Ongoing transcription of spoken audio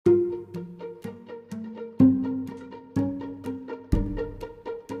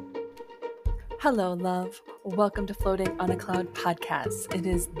Hello, love. Welcome to Floating on a Cloud podcast. It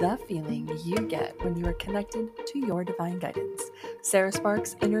is the feeling you get when you are connected to your divine guidance. Sarah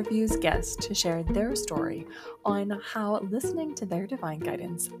Sparks interviews guests to share their story on how listening to their divine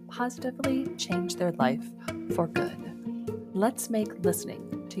guidance positively changed their life for good. Let's make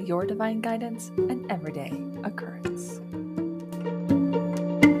listening to your divine guidance an everyday occurrence.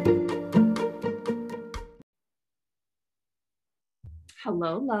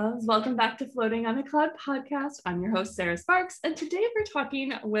 Hello, loves. Welcome back to Floating on a Cloud podcast. I'm your host, Sarah Sparks, and today we're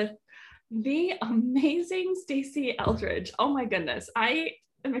talking with the amazing Stacey Eldridge. Oh my goodness, I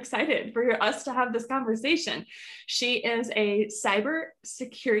am excited for us to have this conversation. She is a cyber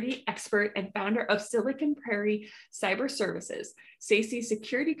security expert and founder of Silicon Prairie Cyber Services. Stacey's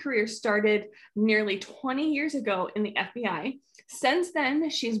security career started nearly 20 years ago in the FBI. Since then,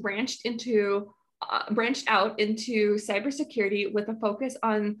 she's branched out into cybersecurity with a focus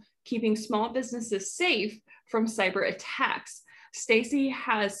on keeping small businesses safe from cyber attacks. Stacey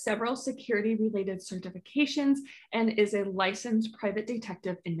has several security-related certifications and is a licensed private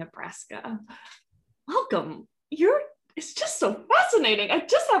detective in Nebraska. Welcome. It's just so fascinating. I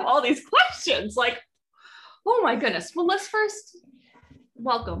just have all these questions. Oh my goodness. Well, let's first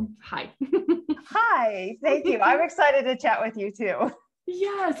welcome. Hi. Hi, thank you. I'm excited to chat with you too.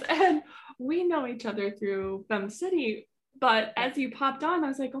 Yes, and we know each other through Fem City, but as you popped on, I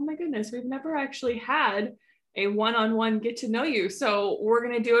was like, oh my goodness, we've never actually had a one-on-one get to know you. So we're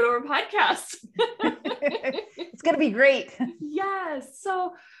going to do it over podcast. It's going to be great. Yes.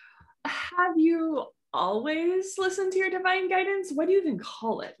 So have you always listened to your divine guidance? What do you even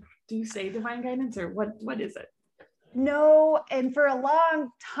call it? Do you say divine guidance or what is it? No, and for a long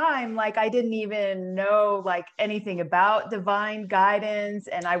time, I didn't even know anything about divine guidance,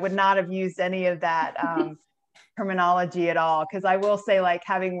 and I would not have used any of that terminology at all. Because I will say,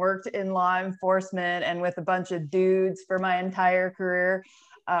 having worked in law enforcement and with a bunch of dudes for my entire career,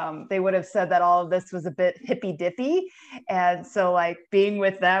 they would have said that all of this was a bit hippy dippy. And so being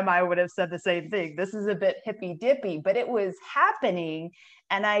with them, I would have said the same thing. This is a bit hippy dippy, but it was happening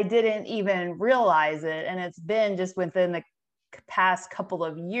and I didn't even realize it. And it's been just within the past couple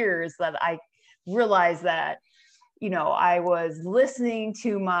of years that I realized that, I was listening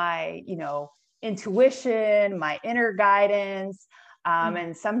to my, intuition, my inner guidance.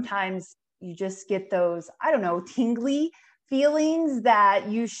 And sometimes you just get those, tingly feelings that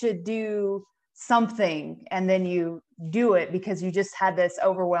you should do something, and then you do it because you just had this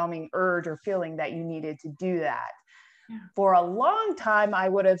overwhelming urge or feeling that you needed to do that. Yeah. For a long time, I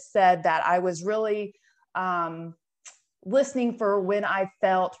would have said that I was really listening for when I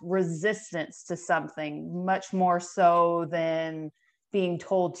felt resistance to something, much more so than being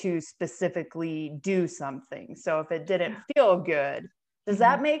told to specifically do something. So if it didn't feel good, does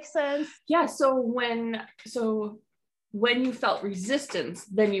that make sense? Yeah. So when you felt resistance,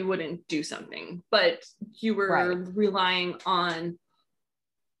 then you wouldn't do something, but you were relying on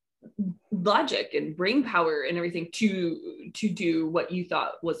logic and brain power and everything to do what you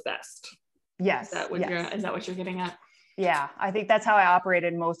thought was best. Yes. Is that what you're getting at? Yeah, I think that's how I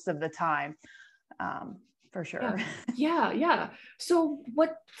operated most of the time, for sure. Yeah. So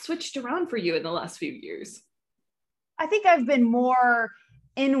what switched around for you in the last few years? I think I've been more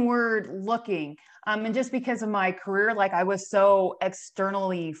inward looking. And just because of my career, I was so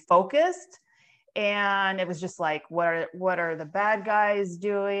externally focused, and it was just what are the bad guys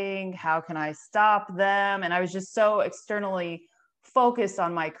doing? How can I stop them? And I was just so externally focused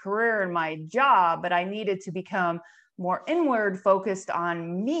on my career and my job, but I needed to become more inward focused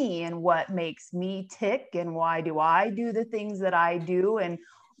on me and what makes me tick and why do I do the things that I do and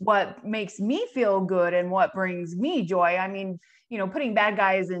what makes me feel good and what brings me joy. I mean, putting bad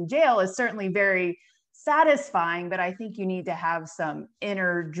guys in jail is certainly very satisfying, but I think you need to have some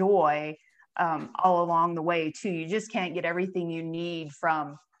inner joy all along the way too. You just can't get everything you need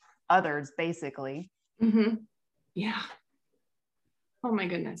from others, basically. Mm-hmm. Yeah. Oh my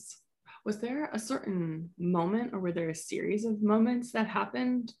goodness. Was there a certain moment, or were there a series of moments that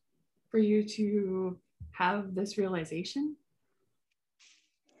happened for you to have this realization?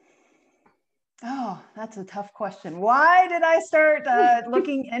 Oh, that's a tough question. Why did I start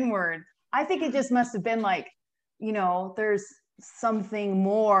looking inward? I think it just must have been there's something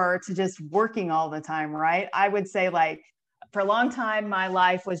more to just working all the time, right? I would say for a long time, my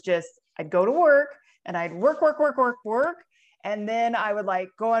life was just, I'd go to work and I'd work. And then I would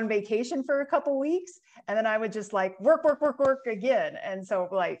go on vacation for a couple weeks. And then I would just work again. And so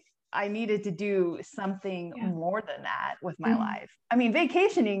I needed to do something more than that with my life. I mean,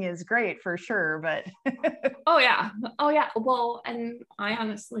 vacationing is great for sure, but. Oh yeah. Well, and I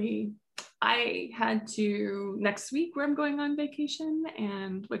honestly I had to next week where I'm going on vacation,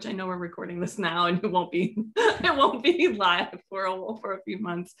 and which I know we're recording this now and it won't be live for a few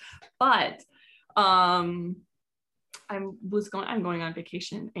months, but I'm going on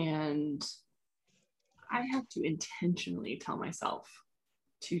vacation, and I have to intentionally tell myself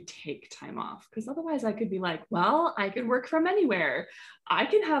to take time off, because otherwise I could be like, well, I could work from anywhere. I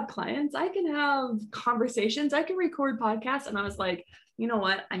can have clients, I can have conversations, I can record podcasts. And I was like, you know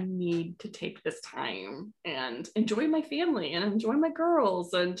what? I need to take this time and enjoy my family and enjoy my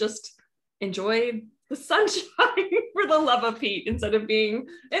girls and just enjoy the sunshine for the love of Pete, instead of being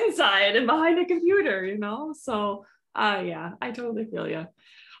inside and behind a computer, you know? So yeah, I totally feel you.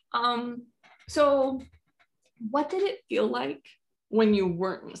 So what did it feel like when you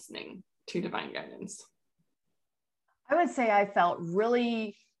weren't listening to divine guidance? I would say I felt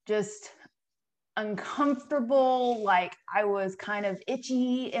really just uncomfortable, like I was kind of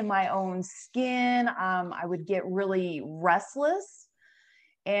itchy in my own skin. I would get really restless,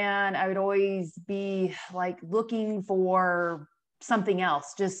 and I would always be like looking for something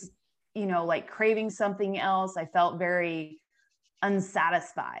else, just, you know, like craving something else. I felt very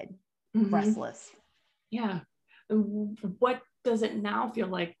unsatisfied, restless. Yeah. What does it now feel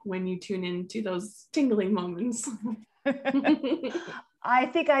like when you tune into those tingling moments? I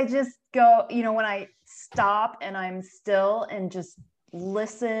think I just go, you know, when I stop and I'm still and just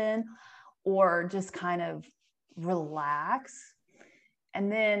listen, or just kind of relax,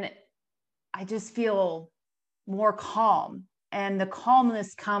 and then I just feel more calm, and the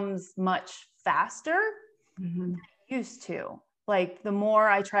calmness comes much faster than it used to. Like the more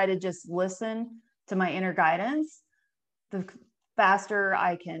I try to just listen to my inner guidance, the faster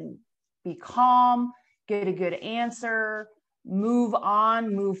I can be calm, get a good answer, move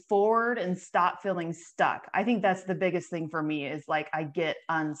on, move forward, and stop feeling stuck. I think that's the biggest thing for me, is like I get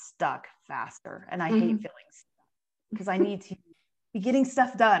unstuck faster, and I hate feeling stuck, because I need to be getting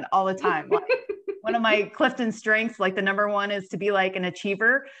stuff done all the time. Like one of my Clifton strengths, like the number one, is to be like an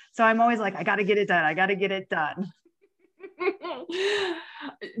achiever. So I'm always like, I got to get it done. I got to get it done.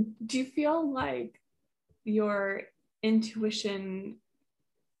 Do you feel like your intuition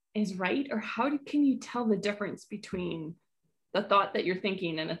is right, or can you tell the difference between the thought that you're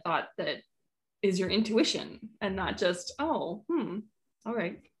thinking and a thought that is your intuition, and not just all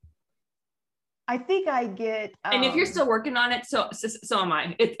right? I think I get and if you're still working on it, so am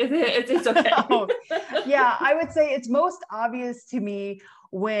I. It's okay. Oh, yeah, I would say it's most obvious to me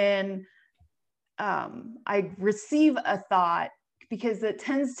when I receive a thought, because it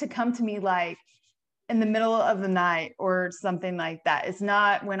tends to come to me like in the middle of the night or something like that. It's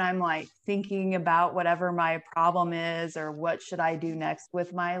not when I'm like thinking about whatever my problem is or what should I do next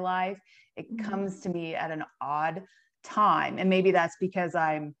with my life. It comes to me at an odd time. And maybe that's because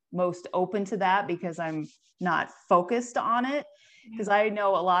I'm most open to that, because I'm not focused on it. Because I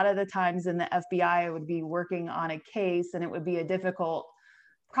know a lot of the times in the FBI, I would be working on a case and it would be a difficult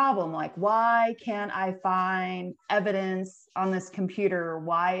problem. Like, why can't I find evidence on this computer?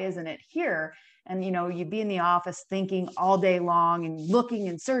 Why isn't it here? And, you know, you'd be in the office thinking all day long and looking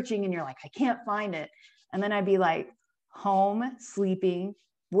and searching, and you're like, I can't find it. And then I'd be like home, sleeping,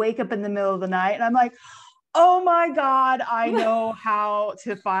 wake up in the middle of the night, and I'm like, oh my God, I know how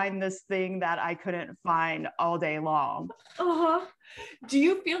to find this thing that I couldn't find all day long. Do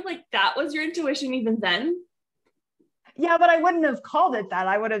you feel like that was your intuition even then? Yeah, but I wouldn't have called it that.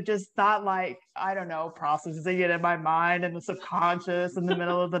 I would have just thought, like, I don't know, processing it in my mind and the subconscious in the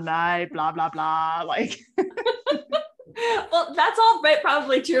middle of the night, blah, blah, blah. Like, well, that's all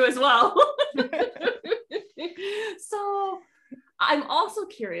probably true as well. So I'm also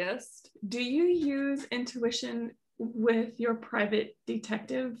curious, do you use intuition with your private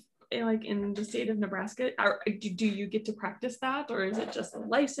detective, like in the state of Nebraska? Or do you get to practice that, or is it just a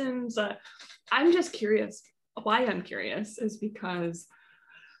license? I'm just curious. Why I'm curious is because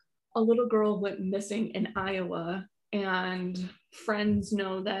a little girl went missing in Iowa, and friends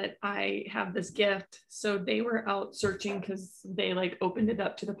know that I have this gift. So they were out searching, because they like opened it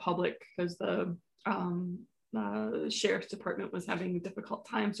up to the public, because the sheriff's department was having a difficult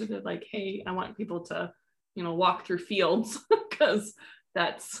time. So they're like, hey, I want people to, you know, walk through fields, because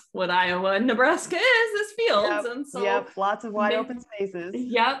that's what Iowa and Nebraska is fields. Yep, and so lots of wide open spaces.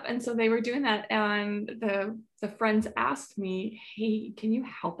 Yep. And so they were doing that, and the friends asked me, hey, can you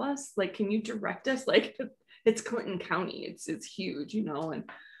help us? Like, can you direct us? Like, it's Clinton County, it's huge, you know. And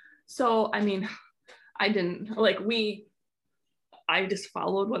so, I mean, I didn't like, I just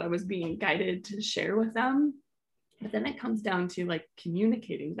followed what I was being guided to share with them. But then it comes down to like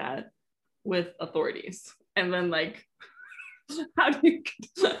communicating that with authorities, and then like How do you,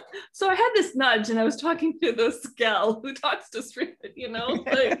 so I had this nudge and I was talking to this gal who talks to Spirit,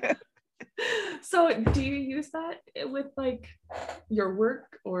 like, so do you use that with like your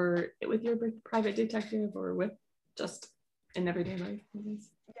work or with your private detective or with just in everyday life?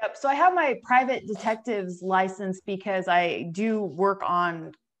 Yep. So I have my private detective's license because I do work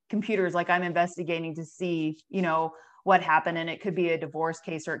on computers. Like I'm investigating to see, what happened. And it could be a divorce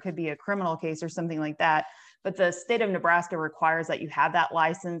case or it could be a criminal case or something like that. But the state of Nebraska requires that you have that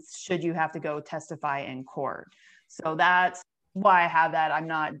license should you have to go testify in court. So that's why I have that. I'm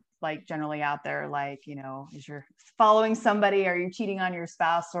not like generally out there like, is you're following somebody, are you cheating on your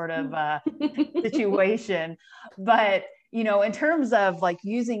spouse sort of situation. But in terms of like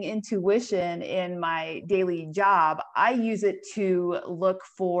using intuition in my daily job, I use it to look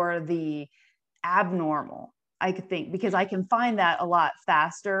for the abnormal, I could think, because I can find that a lot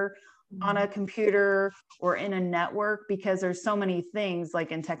faster on a computer or in a network, because there's so many things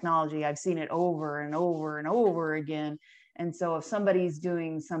like in technology, I've seen it over and over and over again. And so if somebody's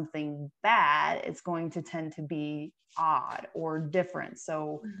doing something bad, it's going to tend to be odd or different.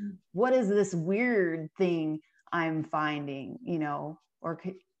 So what is this weird thing I'm finding,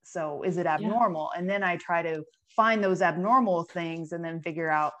 so is it abnormal? And then I try to find those abnormal things and then figure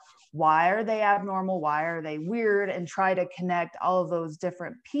out why are they abnormal? Why are they weird? And try to connect all of those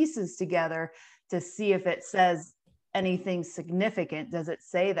different pieces together to see if it says anything significant. Does it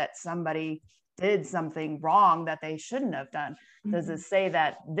say that somebody did something wrong that they shouldn't have done? Does it say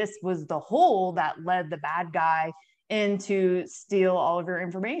that this was the hole that led the bad guy in to steal all of your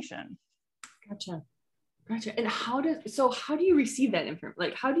information? Gotcha. And how do you receive that information?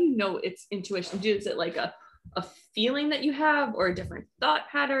 Like, how do you know it's intuition? Is it like a feeling that you have or a different thought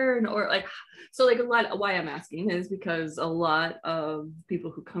pattern, or like, so like why I'm asking is because a lot of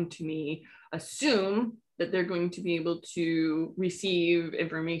people who come to me assume that they're going to be able to receive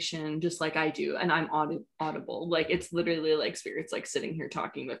information just like I do. And I'm audible. Like it's literally like spirits like sitting here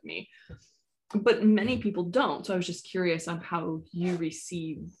talking with me. But many people don't. So I was just curious on how you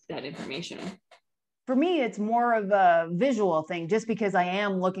receive that information. For me, it's more of a visual thing, just because I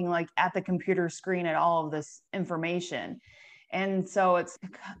am looking like at the computer screen at all of this information. And so it's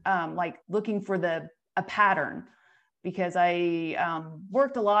like looking for a pattern, because I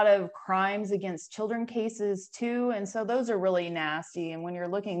worked a lot of crimes against children cases too. And so those are really nasty. And when you're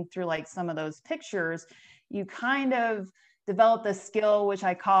looking through like some of those pictures, you kind of develop the skill, which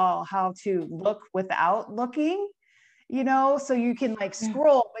I call how to look without looking. So you can like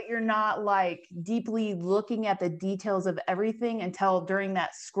scroll, but you're not like deeply looking at the details of everything until during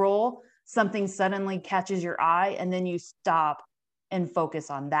that scroll, something suddenly catches your eye and then you stop and focus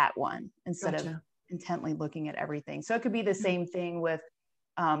on that one instead of intently looking at everything. So it could be the same thing with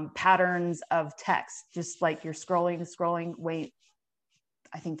patterns of text, just like you're scrolling, wait,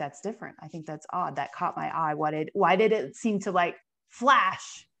 I think that's different. I think that's odd. That caught my eye. Why did it seem to like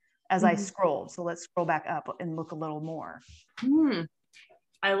flash as I scrolled? So let's scroll back up and look a little more.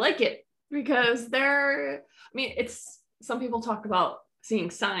 I like it because it's some people talk about seeing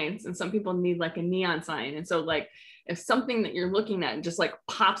signs and some people need like a neon sign. And so like if something that you're looking at just like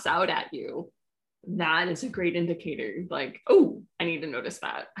pops out at you, that is a great indicator. Like, oh, I need to notice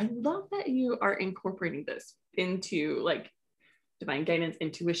that. I love that you are incorporating this into like divine guidance,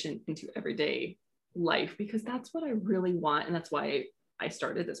 intuition into everyday life, because that's what I really want. And that's why I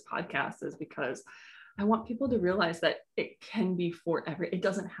started this podcast, is because I want people to realize that it can be forever. It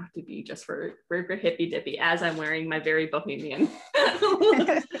doesn't have to be just for hippy dippy, as I'm wearing my very bohemian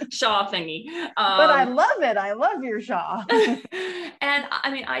shawl thingy. But I love it. I love your shawl. And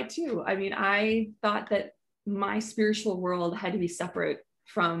I thought that my spiritual world had to be separate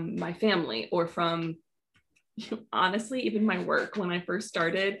from my family or from, honestly, even my work. When I first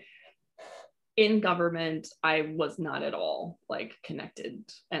started in government, I was not at all like connected,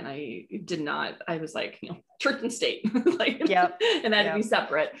 and I was like, church and state, like, and that to be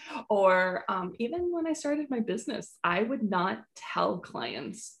separate. Or even when I started my business, I would not tell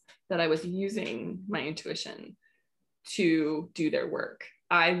clients that I was using my intuition to do their work.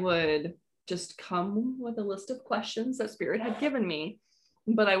 I would just come with a list of questions that Spirit had given me,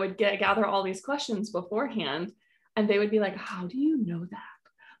 but I would gather all these questions beforehand, and they would be like, how do you know that?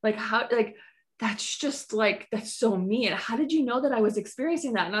 Like, how, like, that's just like, that's so me. And how did you know that I was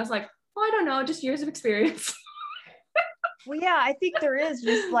experiencing that? And I was like, I don't know, just years of experience. Well, yeah, I think there is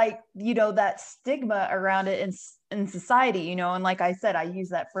just like, that stigma around it in society, and like I said, I use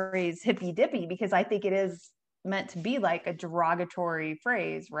that phrase hippy dippy because I think it is meant to be like a derogatory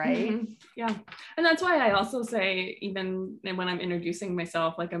phrase, right? Mm-hmm. Yeah. And that's why I also say, even when I'm introducing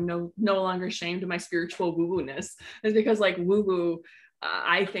myself, like I'm no longer ashamed of my spiritual woo-woo-ness, is because like woo-woo,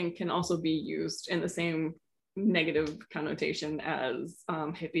 I think can also be used in the same negative connotation as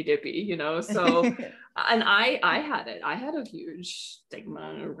hippy dippy, you know? So, and I had a huge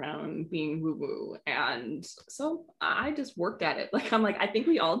stigma around being woo-woo. And so I just worked at it. Like, I'm like, I think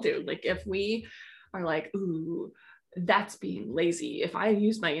we all do. Like, if we are like, ooh, that's being lazy. If I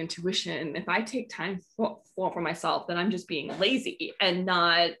use my intuition, if I take time for myself, then I'm just being lazy and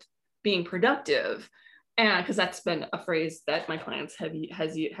not being productive. And because that's been a phrase that my clients have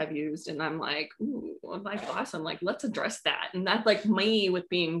used, and I'm like, ooh, like awesome, like let's address that. And that's like me with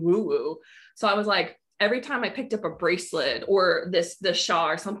being woo woo. So I was like, every time I picked up a bracelet or the shawl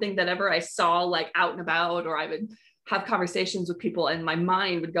or something that ever I saw like out and about, or I would have conversations with people and my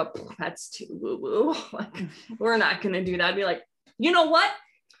mind would go, that's too woo woo. Like, we're not going to do that. I'd be like, you know what?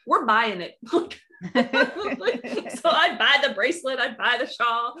 We're buying it. So I'd buy the bracelet, I'd buy the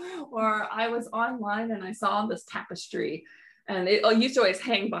shawl, or I was online and I saw this tapestry and it used to always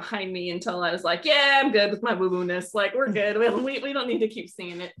hang behind me until I was like, yeah, I'm good with my woo-woo-ness. Like, we're good. We don't need to keep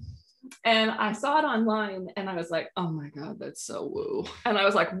seeing it. And I saw it online and I was like, oh my God, that's so woo. And I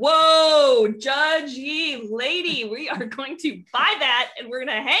was like, whoa, judge ye lady, we are going to buy that and we're going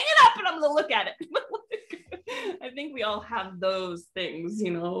to hang it up and I'm going to look at it. I think we all have those things,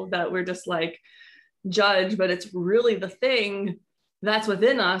 you know, that we're just like, judge, but it's really the thing that's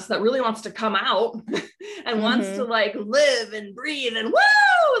within us that really wants to come out and wants to like live and breathe and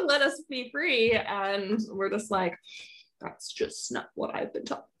woo and let us be free. And we're just like, that's just not what I've been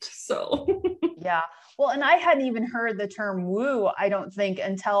taught. So yeah. Well, and I hadn't even heard the term woo, I don't think,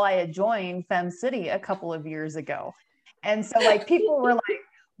 until I had joined Fem City a couple of years ago. And so like people were like,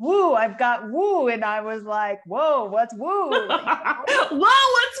 woo, I've got woo. And I was like, whoa, what's woo? Whoa, what's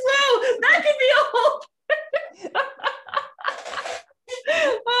woo? That could be a whole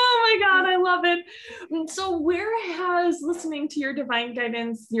oh my God, I love it. So where has listening to your divine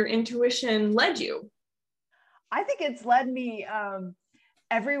guidance, your intuition led you? I think it's led me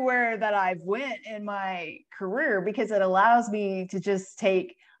everywhere that I've went in my career, because it allows me to just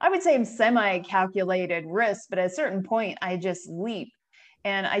take, I would say, semi-calculated risks, but at a certain point I just leap.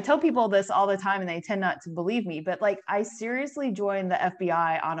 And I tell people this all the time and they tend not to believe me, but like I seriously joined the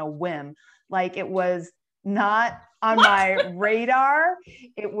FBI on a whim. Like it was not on my radar.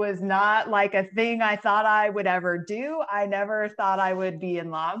 It was not like a thing I thought I would ever do. I never thought I would be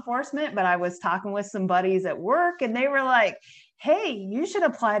in law enforcement, but I was talking with some buddies at work and they were like, hey, you should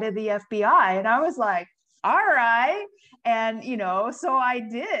apply to the FBI. And I was like, all right. And, you know, so I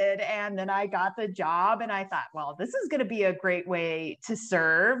did. And then I got the job and I thought, well, this is going to be a great way to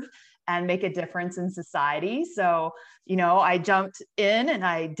serve and make a difference in society. So, you know, I jumped in and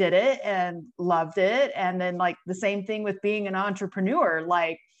I did it and loved it. And then like the same thing with being an entrepreneur,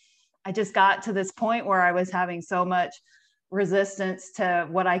 like I just got to this point where I was having so much resistance to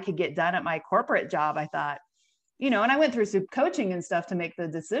what I could get done at my corporate job. I thought, you know, and I went through some coaching and stuff to make the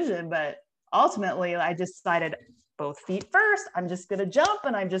decision, but ultimately I just decided both feet first. I'm just going to jump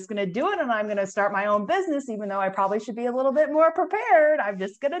and I'm just going to do it. And I'm going to start my own business, even though I probably should be a little bit more prepared. I'm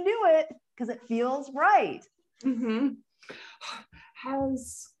just going to do it because it feels right. Mm-hmm.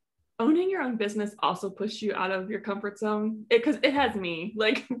 Has owning your own business also pushed you out of your comfort zone? Because it has me.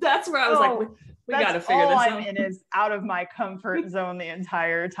 Like, that's where I was like, we got to figure this out. All I'm in is out of my comfort zone the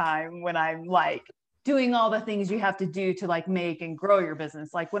entire time when I'm like doing all the things you have to do to like make and grow your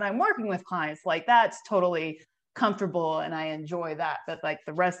business. Like when I'm working with clients, like that's totally comfortable and I enjoy that. But like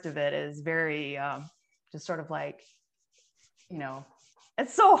the rest of it is very just sort of like, you know,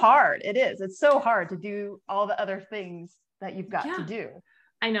 it's so hard. It is. It's so hard to do all the other things that you've got to do.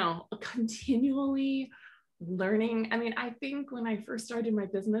 I know, continually learning. I mean, I think when I first started my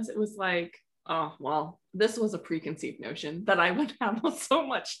business, it was like, oh, well, this was a preconceived notion that I would have so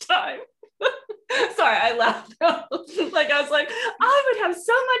much time. Sorry, I laughed. Like I was like, I would have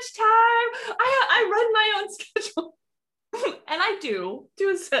so much time. I run my own schedule. And I do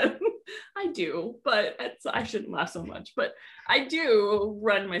I do, but I shouldn't laugh so much, but I do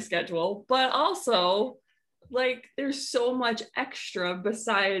run my schedule, but also like there's so much extra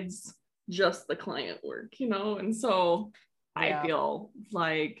besides just the client work, you know? And so I feel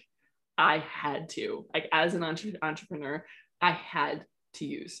like I had to, like as an entrepreneur, I had to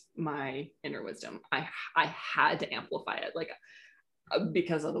use my inner wisdom. I had to amplify it, like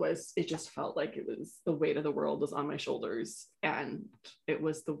because otherwise it just felt like it was the weight of the world was on my shoulders, and it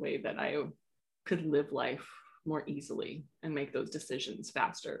was the way that I could live life more easily and make those decisions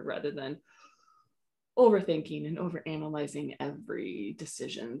faster rather than overthinking and overanalyzing every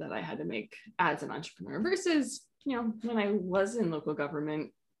decision that I had to make as an entrepreneur versus, when I was in local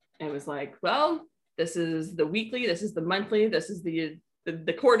government, it was like, well, this is the weekly, this is the monthly, this is the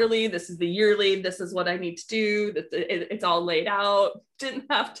quarterly, this is the yearly, this is what I need to do. It's all laid out. Didn't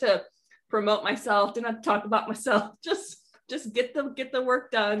have to promote myself, didn't have to talk about myself, just get the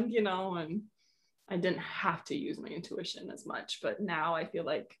work done, and I didn't have to use my intuition as much. But now I feel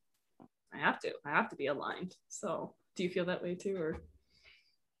like I have to be aligned. So do you feel that way too? Or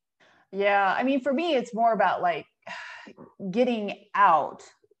yeah, I mean, for me, it's more about like getting out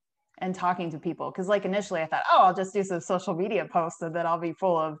and talking to people. Cause like initially I thought, oh, I'll just do some social media posts and then I'll be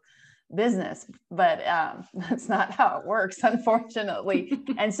full of business. But that's not how it works, unfortunately.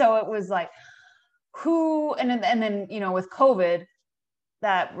 And so it was like, and then, with COVID,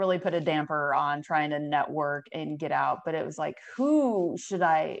 that really put a damper on trying to network and get out. But it was like, who should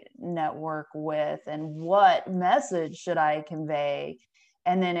I network with and what message should I convey?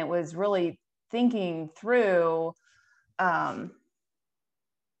 And then it was really thinking through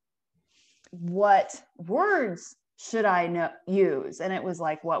what words should I use? And it was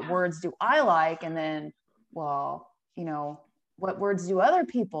like, what words do I like? And then, well, what words do other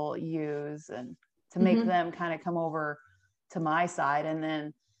people use? And to make them kind of come over to my side. And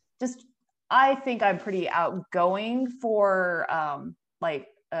then I think I'm pretty outgoing for like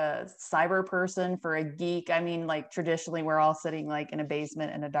a cyber person, for a geek. I mean, like traditionally we're all sitting like in a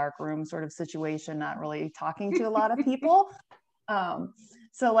basement in a dark room sort of situation, not really talking to a lot of people.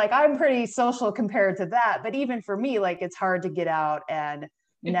 So like I'm pretty social compared to that, but even for me, like it's hard to get out and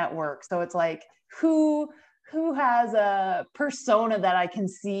network. So it's like, who has a persona that I can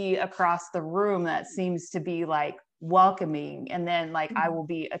see across the room that seems to be like welcoming, and then like I will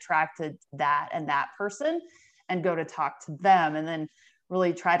be attracted to that and that person and go to talk to them, and then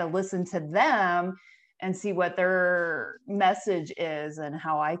really try to listen to them and see what their message is and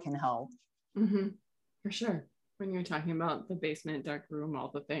how I can help. For sure. When you're talking about the basement, dark room,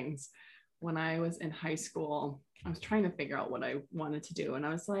 all the things, when I was in high school, I was trying to figure out what I wanted to do. And I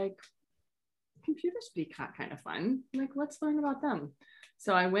was like, computers be kind of fun. Like, let's learn about them.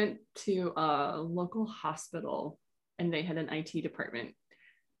 So I went to a local hospital and they had an IT department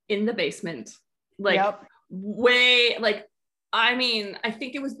in the basement, like way, like, I mean, I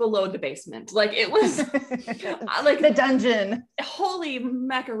think it was below the basement. Like it was like the dungeon. Holy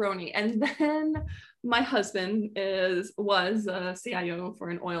macaroni. And then my husband was a CIO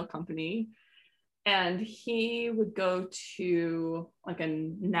for an oil company. And he would go to like a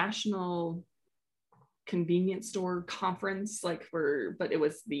national convenience store conference, but it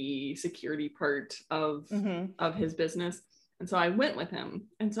was the security part of his business. And so I went with him.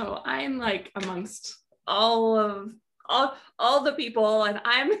 And so I'm like amongst all the people, and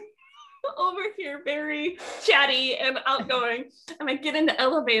I'm over here very chatty and outgoing. And I get in the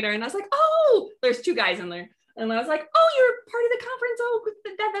elevator and I was like, oh, there's two guys in there. And I was like, oh, you're part of the conference. Oh,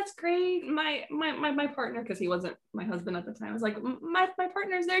 that's great. My partner, because he wasn't my husband at the time, I was like, my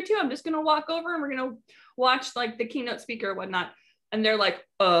partner's there too. I'm just going to walk over and we're going to watch like the keynote speaker or whatnot. And they're like,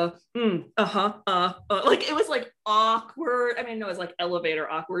 like it was like awkward. I mean, it was like elevator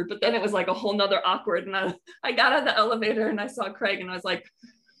awkward, but then it was like a whole nother awkward. And I got out of the elevator and I saw Craig and I was like,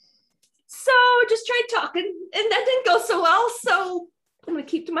 so just tried talking and that didn't go so well. So I'm going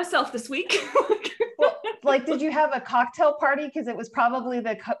to keep to myself this week. Well, like, did you have a cocktail party? Because it was probably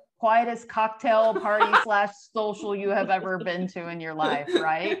the quietest cocktail party / social you have ever been to in your life,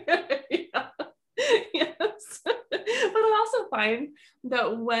 right? Yeah. Yes. But I also find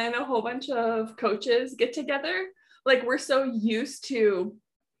that when a whole bunch of coaches get together, like we're so used to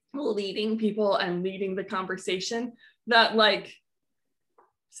leading people and leading the conversation that like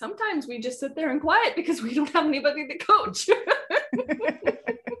sometimes we just sit there and quiet because we don't have anybody to coach.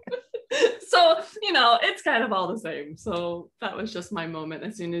 So, it's kind of all the same. So that was just my moment.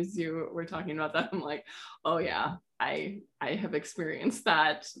 As soon as you were talking about that, I'm like, oh yeah, I have experienced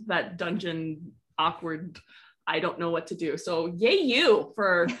that dungeon awkward, I don't know what to do. So yay you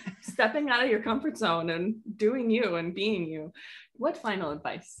for stepping out of your comfort zone and doing you and being you. What final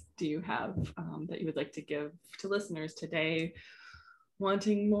advice do you have that you would like to give to listeners today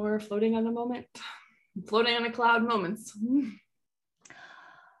wanting more floating on a cloud moments?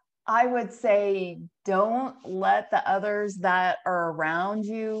 I would say don't let the others that are around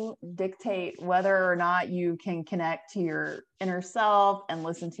you dictate whether or not you can connect to your inner self and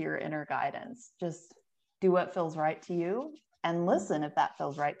listen to your inner guidance. Just do what feels right to you and listen if that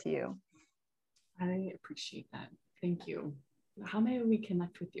feels right to you. I appreciate that. Thank you. How may we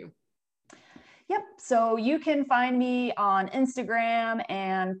connect with you? Yep. So you can find me on Instagram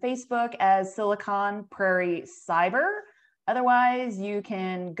and Facebook as Silicon Prairie Cyber. Otherwise, you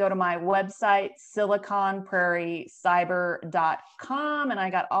can go to my website, siliconprairiecyber.com, and I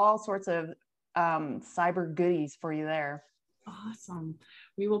got all sorts of cyber goodies for you there. Awesome.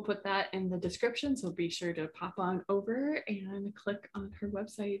 We will put that in the description, so be sure to pop on over and click on her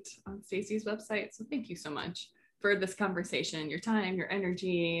website, on Stacy's website. So thank you so much for this conversation, your time, your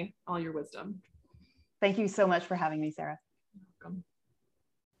energy, all your wisdom. Thank you so much for having me, Sarah. You're welcome.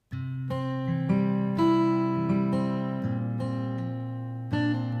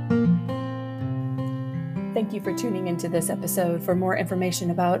 Thank you for tuning into this episode. For more information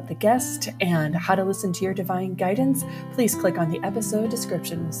about the guest and how to listen to your divine guidance, please click on the episode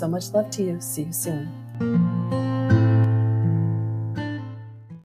description. So much love to you. See you soon.